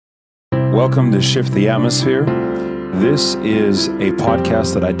Welcome to Shift the Atmosphere. This is a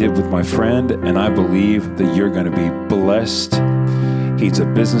podcast that I did with my friend, and I believe that you're going to be blessed. He's a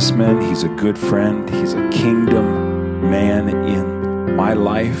businessman. He's a good friend. He's a kingdom man in my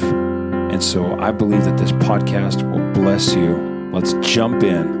life. And so I believe that this podcast will bless you. Let's jump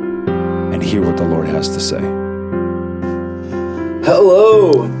in and hear what the Lord has to say.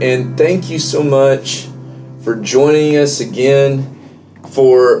 Hello, and thank you so much for joining us again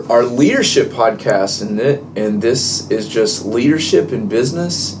for our leadership podcast. And this is just leadership in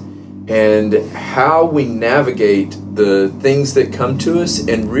business and how we navigate the things that come to us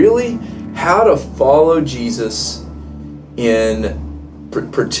and really how to follow Jesus in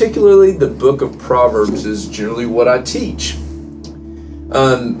particularly the book of Proverbs is generally what I teach.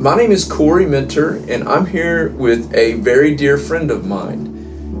 My name is Cory Minter, and I'm here with a very dear friend of mine.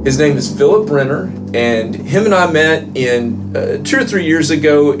 His name is Philip Renner, and him and I met in 2 or 3 years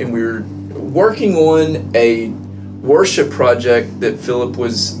ago, and we were working on a worship project that Philip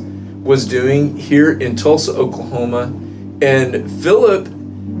was doing here in Tulsa, Oklahoma. And Philip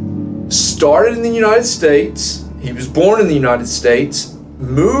started in the United States. He was born in the United States,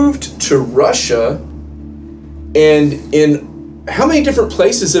 moved to Russia, and in how many different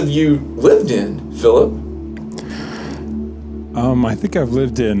places have you lived in, Philip? I think I've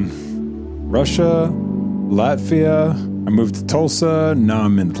lived in Russia, Latvia. I moved to Tulsa. Now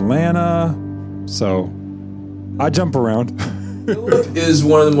I'm in Atlanta. So I jump around. Philip is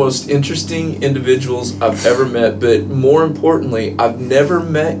one of the most interesting individuals I've ever met, but more importantly, I've never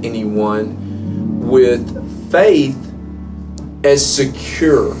met anyone with faith as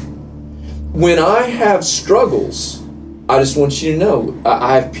secure. When I have struggles, I just want you to know,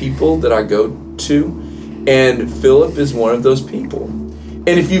 I have people that I go to, and Philip is one of those people. And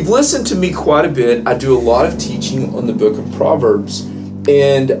if you've listened to me quite a bit, I do a lot of teaching on the book of Proverbs,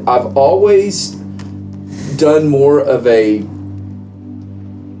 and I've always done more of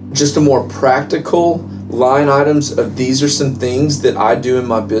just a more practical line items of these are some things that I do in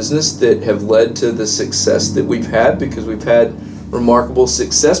my business that have led to the success that we've had, because we've had remarkable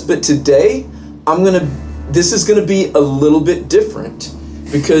success. But today, this is going to be a little bit different,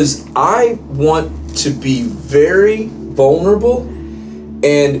 because I want to be very vulnerable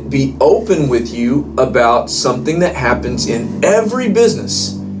and be open with you about something that happens in every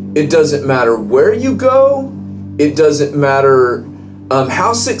business. It doesn't matter where you go. It doesn't matter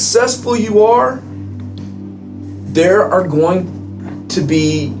how successful you are. There are going to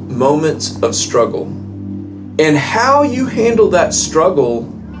be moments of struggle. And how you handle that struggle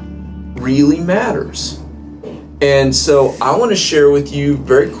really matters. And so I want to share with you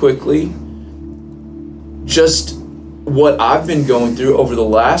very quickly just what I've been going through over the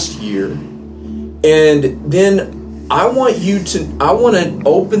last year. And then I want to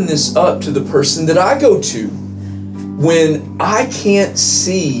open this up to the person that I go to when I can't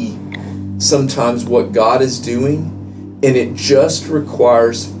see sometimes what God is doing, and it just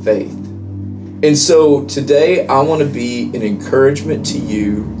requires faith. And so today I want to be an encouragement to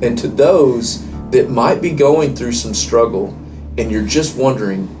you and to those that might be going through some struggle, and you're just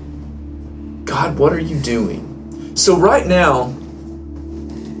wondering, God, what are you doing? So right now,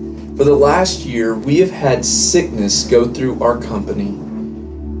 for the last year, we have had sickness go through our company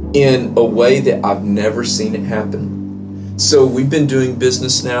in a way that I've never seen it happen. So we've been doing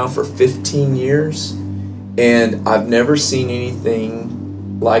business now for 15 years, and I've never seen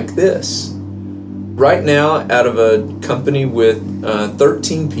anything like this. Right now, out of a company with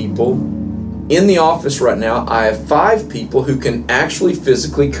 13 people, in the office right now, I have 5 people who can actually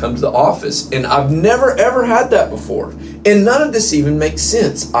physically come to the office. And I've never, ever had that before. And none of this even makes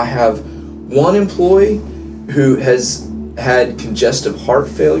sense. I have one employee who has had congestive heart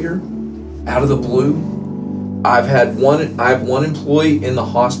failure out of the blue. I have one employee in the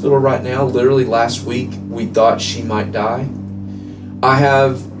hospital right now. Literally last week, we thought she might die. I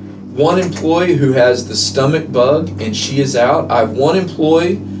have one employee who has the stomach bug and she is out. I have one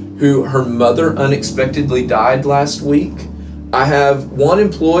employee who her mother unexpectedly died last week. I have one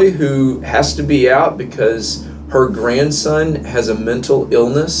employee who has to be out because her grandson has a mental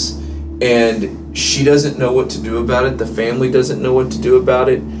illness and she doesn't know what to do about it. The family doesn't know what to do about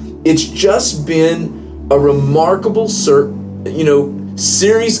it. It's just been a remarkable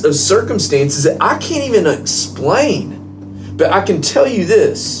series of circumstances that I can't even explain. But I can tell you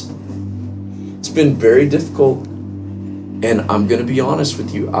this, it's been very difficult. And I'm going to be honest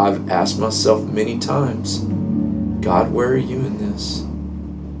with you, I've asked myself many times, God, where are you in this?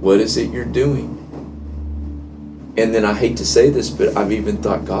 What is it you're doing? And then I hate to say this, but I've even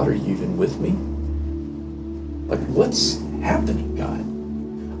thought, God, are you even with me? Like, what's happening, God?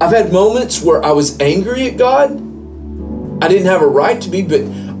 I've had moments where I was angry at God. I didn't have a right to be, but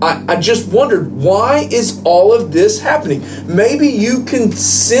I just wondered, why is all of this happening? Maybe you can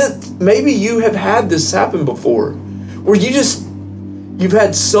sense, maybe you have had this happen before, where you've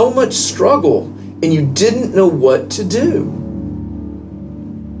had so much struggle and you didn't know what to do.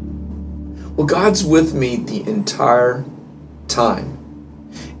 Well, God's with me the entire time.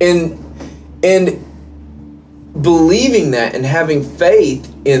 And believing that and having faith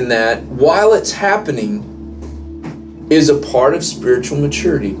in that while it's happening is a part of spiritual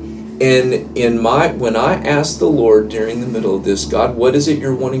maturity. And when I asked the Lord during the middle of this, God, what is it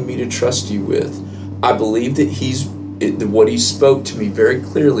you're wanting me to trust you with? I believe that what he spoke to me very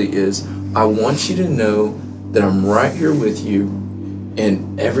clearly is, I want you to know that I'm right here with you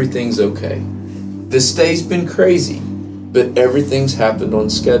and everything's okay. This day's been crazy, but everything's happened on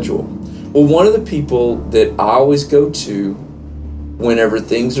schedule. Well, one of the people that I always go to whenever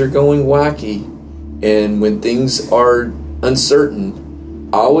things are going wacky and when things are uncertain,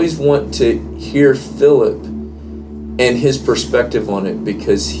 I always want to hear Philip and his perspective on it,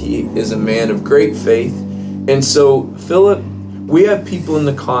 because he is a man of great faith. And so, Philip, we have people in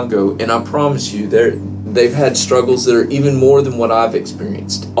the Congo, and I promise you, they've had struggles that are even more than what I've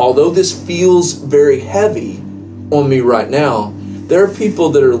experienced. Although this feels very heavy on me right now, there are people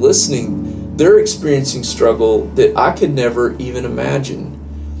that are listening, they're experiencing struggle that I could never even imagine.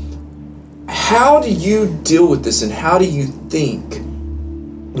 How do you deal with this, and how do you think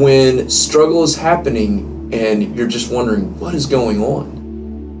when struggle is happening and you're just wondering what is going on?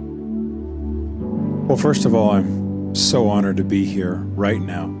 Well, first of all, I'm so honored to be here right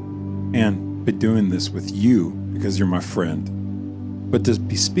now and be doing this with you because you're my friend. But to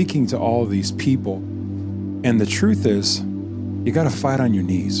be speaking to all of these people, and the truth is, you got to fight on your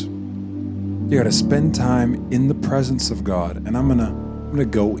knees. You got to spend time in the presence of God, and I'm gonna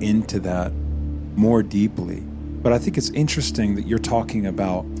go into that more deeply. But I think it's interesting that you're talking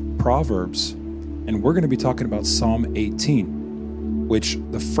about Proverbs, and we're going to be talking about Psalm 18, which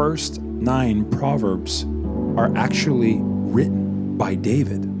the first 9 Proverbs are actually written by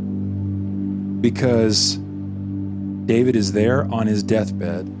David, because David is there on his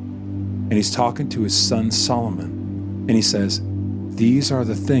deathbed, and he's talking to his son Solomon, and he says, these are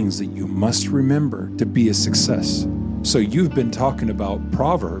the things that you must remember to be a success. So you've been talking about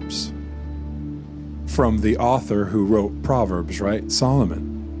Proverbs from the author who wrote Proverbs, right?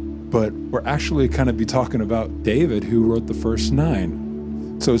 Solomon. But we're actually kind of be talking about David, who wrote the first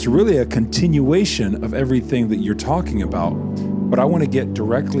 9. So it's really a continuation of everything that you're talking about. But I want to get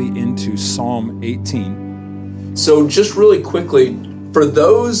directly into Psalm 18. So just really quickly, for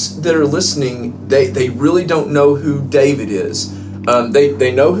those that are listening, they really don't know who David is.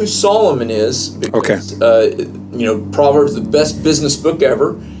 They know who Solomon is because, Proverbs, the best business book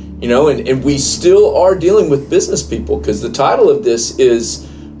ever, and we still are dealing with business people, because the title of this is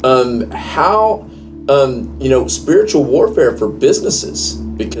spiritual warfare for businesses,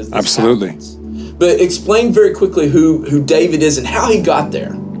 because this absolutely happens. But explain very quickly who David is and how he got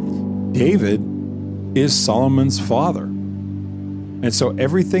there. David is Solomon's father. And so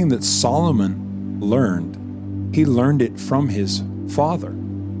everything that Solomon learned, he learned it from his father.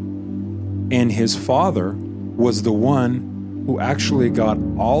 And his father was the one who actually got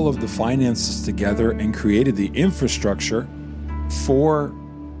all of the finances together and created the infrastructure for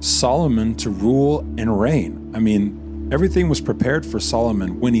Solomon to rule and reign. I mean, everything was prepared for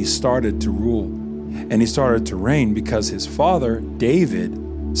Solomon when he started to rule and he started to reign, because his father, David,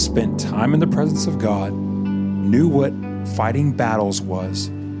 spent time in the presence of God, knew what fighting battles was,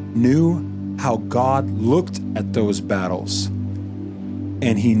 knew how God looked at those battles,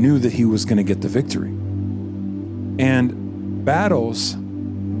 and he knew that he was going to get the victory. And battles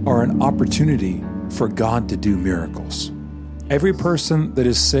are an opportunity for God to do miracles. Every person that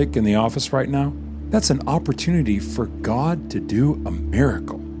is sick in the office right now, that's an opportunity for God to do a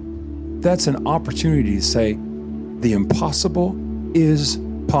miracle. That's an opportunity to say, the impossible is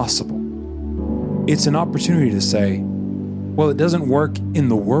possible. It's an opportunity to say, well, it doesn't work in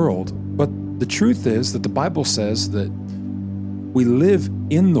the world, but the truth is that the Bible says that we live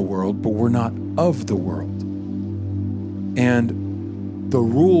in the world, but we're not of the world. And the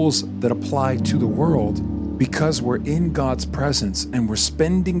rules that apply to the world, because we're in God's presence and we're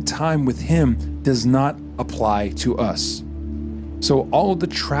spending time with Him, does not apply to us. So all of the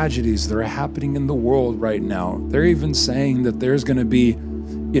tragedies that are happening in the world right now, they're even saying that there's going to be,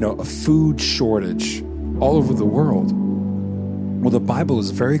 a food shortage all over the world. Well, the Bible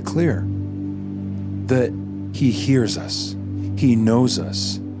is very clear that He hears us. He knows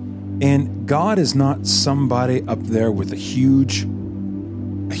us. And God is not somebody up there with a huge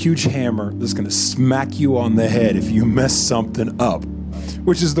a huge hammer that's going to smack you on the head if you mess something up,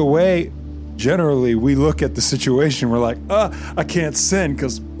 which is the way generally we look at the situation. We're like, I can't sin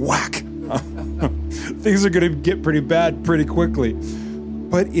because whack. Things are going to get pretty bad pretty quickly.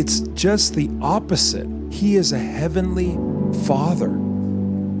 But it's just the opposite. He is a heavenly Father.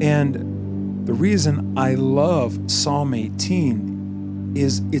 And the reason I love Psalm 18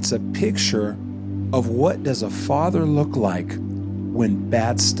 is it's a picture of what does a father look like when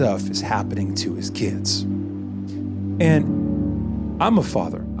bad stuff is happening to his kids. And I'm a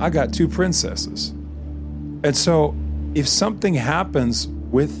father. I got 2 princesses. And so if something happens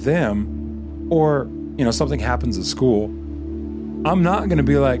with them, or something happens at school, I'm not going to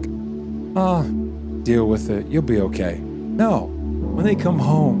be like, deal with it. You'll be okay. No. When they come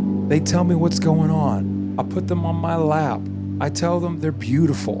home, they tell me what's going on. I put them on my lap. I tell them they're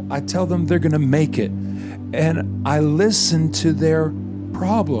beautiful. I tell them they're going to make it. And I listen to their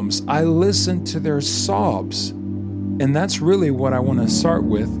problems. I listen to their sobs. And that's really what I want to start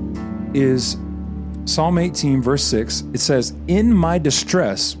with is Psalm 18, verse 6. It says, in my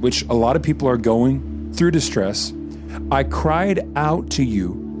distress, which a lot of people are going through distress, I cried out to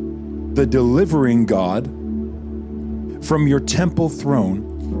you, the delivering God, from your temple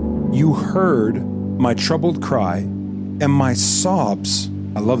throne. You heard my troubled cry, and my sobs,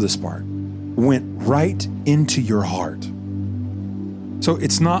 I love this part, went right into your heart. So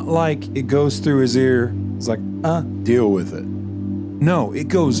it's not like it goes through his ear. It's like, deal with it. No, it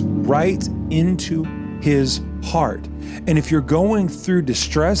goes right into his heart. And if you're going through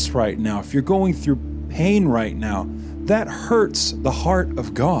distress right now, if you're going through pain right now, that hurts the heart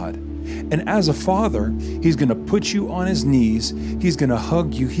of God. And as a father, he's going to put you on his knees. He's going to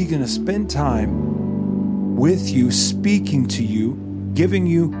hug you. He's going to spend time with you, speaking to you, giving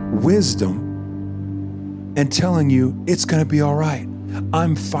you wisdom, and telling you it's going to be all right.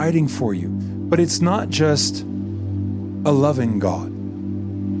 I'm fighting for you. But it's not just a loving God,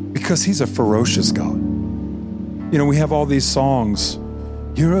 because he's a ferocious God. We have all these songs.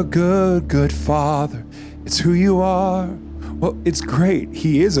 You're a good, good father. It's who you are. Well, it's great.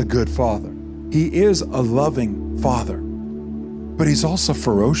 He is a good father. He is a loving father. But he's also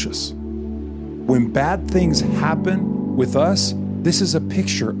ferocious. When bad things happen with us, this is a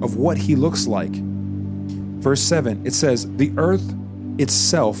picture of what he looks like. Verse 7, it says, the earth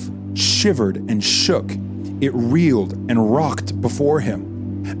itself shivered and shook. It reeled and rocked before him.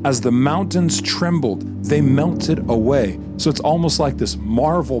 As the mountains trembled, they melted away. So it's almost like this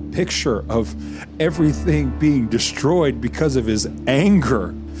Marvel picture of everything being destroyed because of his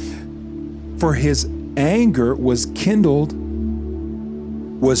anger. For his anger was kindled,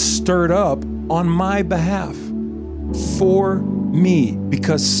 was stirred up on my behalf for me,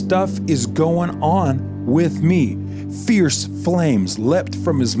 because stuff is going on with me. Fierce flames leapt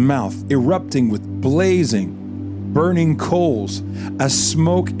from his mouth, erupting with blazing, burning coals, as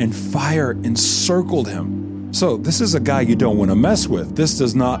smoke and fire encircled him. So this is a guy you don't want to mess with. This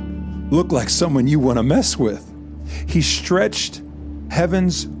does not look like someone you want to mess with. He stretched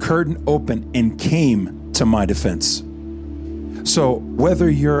heaven's curtain open and came to my defense. So whether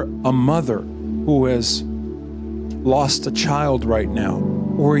you're a mother who has lost a child right now,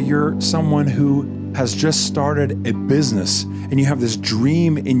 or you're someone who has just started a business and you have this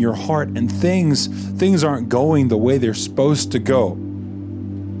dream in your heart and things aren't going the way they're supposed to go,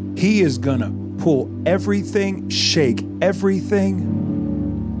 he is gonna pull everything, shake everything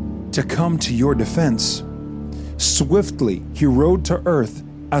to come to your defense. Swiftly he rode to earth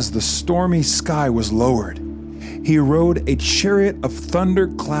as the stormy sky was lowered. He rode a chariot of thunder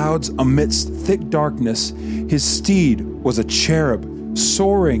clouds amidst thick darkness. His steed was a cherub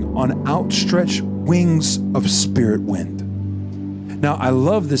soaring on outstretched wings of spirit wind. Now, I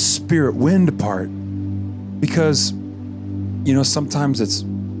love this spirit wind part because, sometimes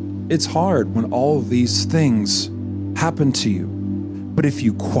it's hard when all of these things happen to you. But if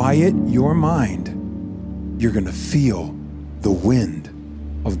you quiet your mind, you're going to feel the wind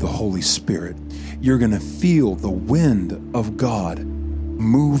of the Holy Spirit. You're going to feel the wind of God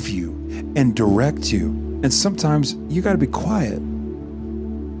move you and direct you. And sometimes you got to be quiet.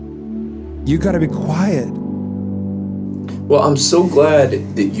 You got to be quiet. Well, I'm so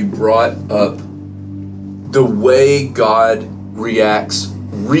glad that you brought up the way God reacts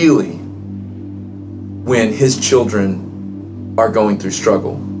really when his children are going through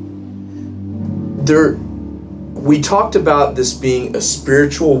struggle. We talked about this being a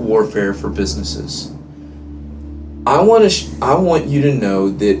spiritual warfare for businesses. I want you to know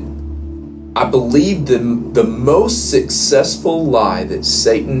that I believe the most successful lie that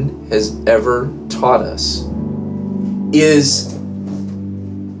Satan has ever taught us is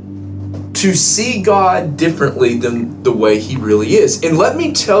to see God differently than the way he really is. And let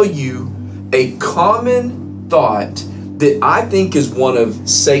me tell you a common thought that I think is one of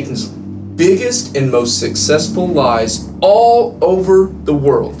Satan's biggest and most successful lies all over the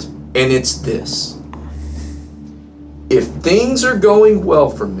world. And it's this: if things are going well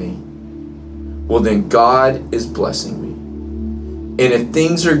for me, well, then God is blessing me. And if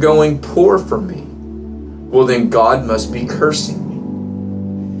things are going poor for me, well, then God must be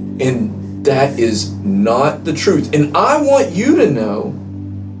cursing me. And that is not the truth. And I want you to know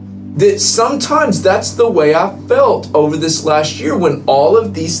that sometimes that's the way I felt over this last year when all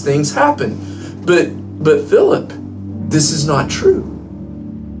of these things happened. But Philip, this is not true.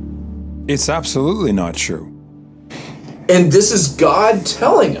 It's absolutely not true. And this is God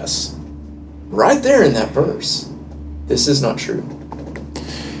telling us right there in that verse, this is not true.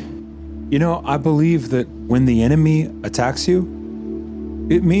 You know, I believe that when the enemy attacks you,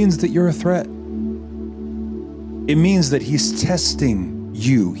 it means that you're a threat. It means that he's testing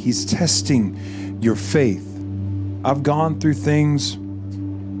you. He's testing your faith. I've gone through things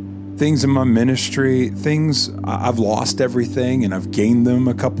in my ministry, I've lost everything and I've gained them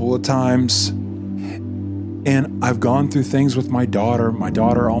a couple of times. And I've gone through things with my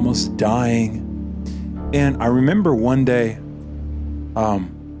daughter almost dying. And I remember one day,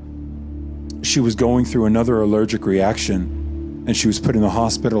 she was going through another allergic reaction and she was put in the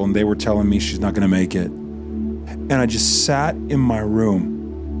hospital and they were telling me she's not going to make it. And I just sat in my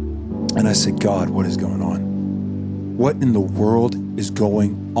room and I said, God, what is going on? What in the world is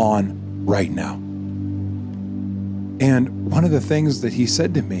going on right now? And one of the things that he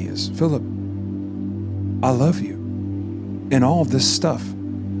said to me is, Philip, I love you. And all of this stuff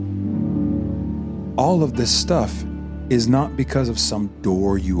is not because of some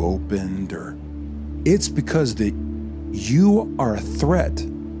door you opened, or it's because that you are a threat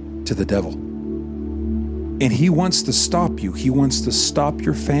to the devil. And he wants to stop you. He wants to stop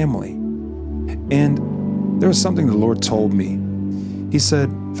your family. And there was something the Lord told me. He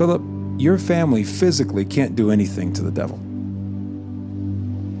said, Philip, your family physically can't do anything to the devil.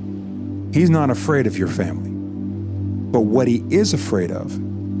 He's not afraid of your family. But what he is afraid of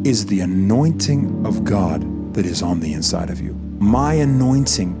is the anointing of God that is on the inside of you. My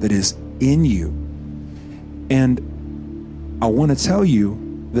anointing that is in you. And I want to tell you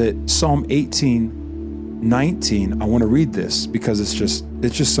that Psalm 18:19, I want to read this because it's just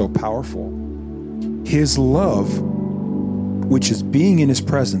so powerful. His love, which is being in his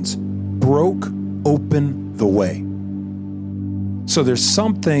presence, broke open the way. So there's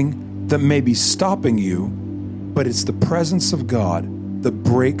something that may be stopping you, but it's the presence of God that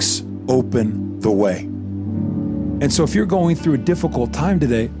breaks open the way. And so if you're going through a difficult time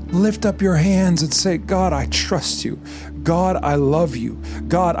today, lift up your hands and say, God, I trust you. God, I love you.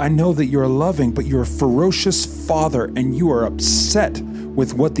 God, I know that you're loving, but you're a ferocious Father and you are upset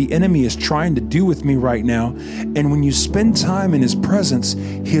with what the enemy is trying to do with me right now. And when you spend time in his presence,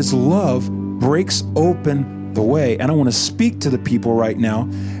 his love breaks open the way. And I want to speak to the people right now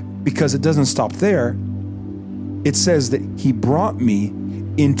because it doesn't stop there. It says that he brought me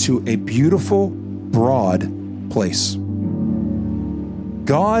into a beautiful, broad place.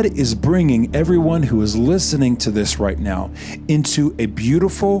 God is bringing everyone who is listening to this right now into a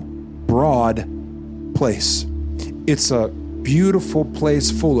beautiful, broad place. It's a beautiful place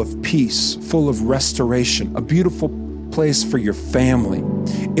full of peace, full of restoration, a beautiful place for your family.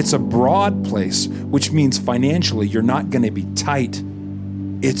 It's a broad place, which means financially you're not going to be tight.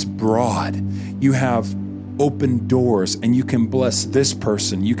 It's broad. You have open doors and you can bless this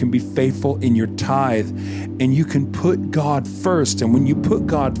person. You can be faithful in your tithe and you can put God first. And when you put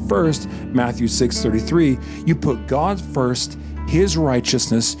God first, Matthew 6:33, you put God first, his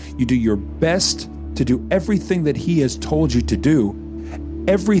righteousness, you do your best to do everything that he has told you to do,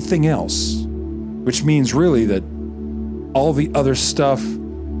 everything else, which means really that all the other stuff,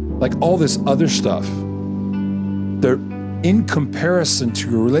 like all this other stuff, they're in comparison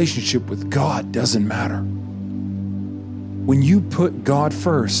to your relationship with God doesn't matter. When you put God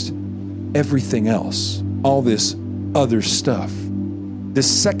first, everything else, all this other stuff, this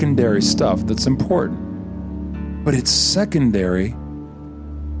secondary stuff that's important, but it's secondary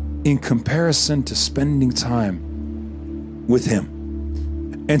in comparison to spending time with him.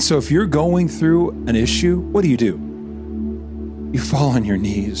 And so if you're going through an issue, what do? You fall on your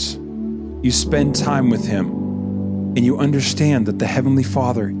knees. You spend time with him and you understand that the Heavenly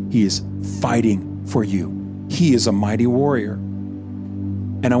Father, he is fighting for you. He is a mighty warrior.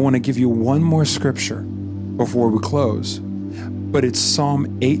 And I want to give you one more scripture before we close. But it's Psalm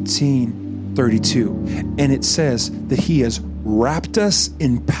 18:32. And it says that he has wrapped us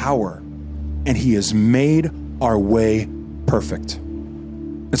in power and he has made our way perfect.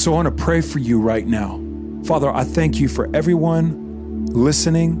 And so I want to pray for you right now. Father, I thank you for everyone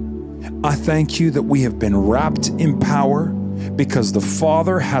listening. I thank you that we have been wrapped in power because the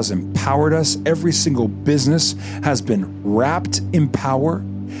Father has empowered us. Every single business has been wrapped in power.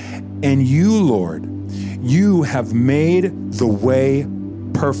 And you, Lord, you have made the way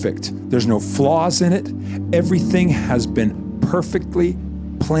perfect. There's no flaws in it. Everything has been perfectly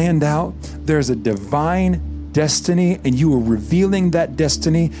planned out. There's a divine destiny, and you are revealing that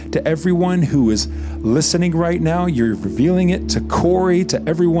destiny to everyone who is listening right now. You're revealing it to Cory, to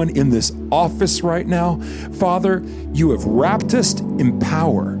everyone in this office right now. Father, you have wrapped us in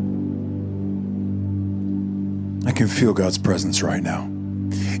power. I can feel God's presence right now.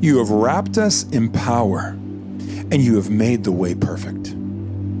 You have wrapped us in power, and you have made the way perfect.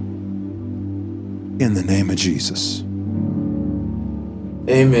 In the name of Jesus.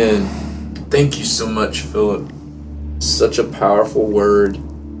 Amen. Thank you so much, Philip. Such a powerful word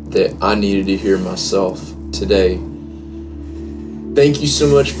that I needed to hear myself today. Thank you so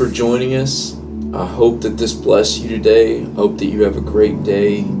much for joining us. I hope that this blessed you today. I hope that you have a great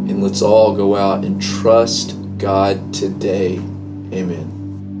day, and let's all go out and trust God today. Amen.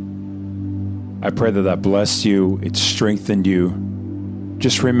 I pray that that blessed you, it strengthened you.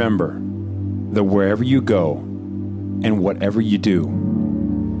 Just remember that wherever you go and whatever you do,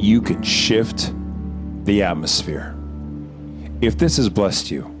 you can shift the atmosphere. If this has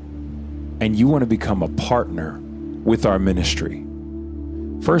blessed you and you want to become a partner with our ministry,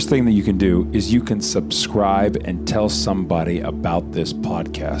 first thing that you can do is you can subscribe and tell somebody about this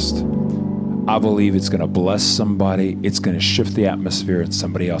podcast. I believe it's going to bless somebody. It's going to shift the atmosphere in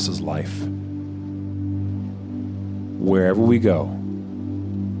somebody else's life. Wherever we go,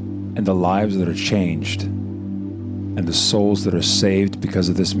 and the lives that are changed, and the souls that are saved because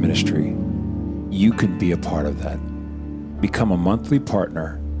of this ministry, you can be a part of that. Become a monthly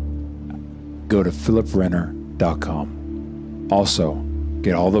partner. Go to philiprenner.com. Also,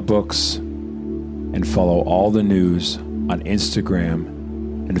 get all the books and follow all the news on Instagram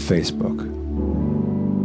and Facebook.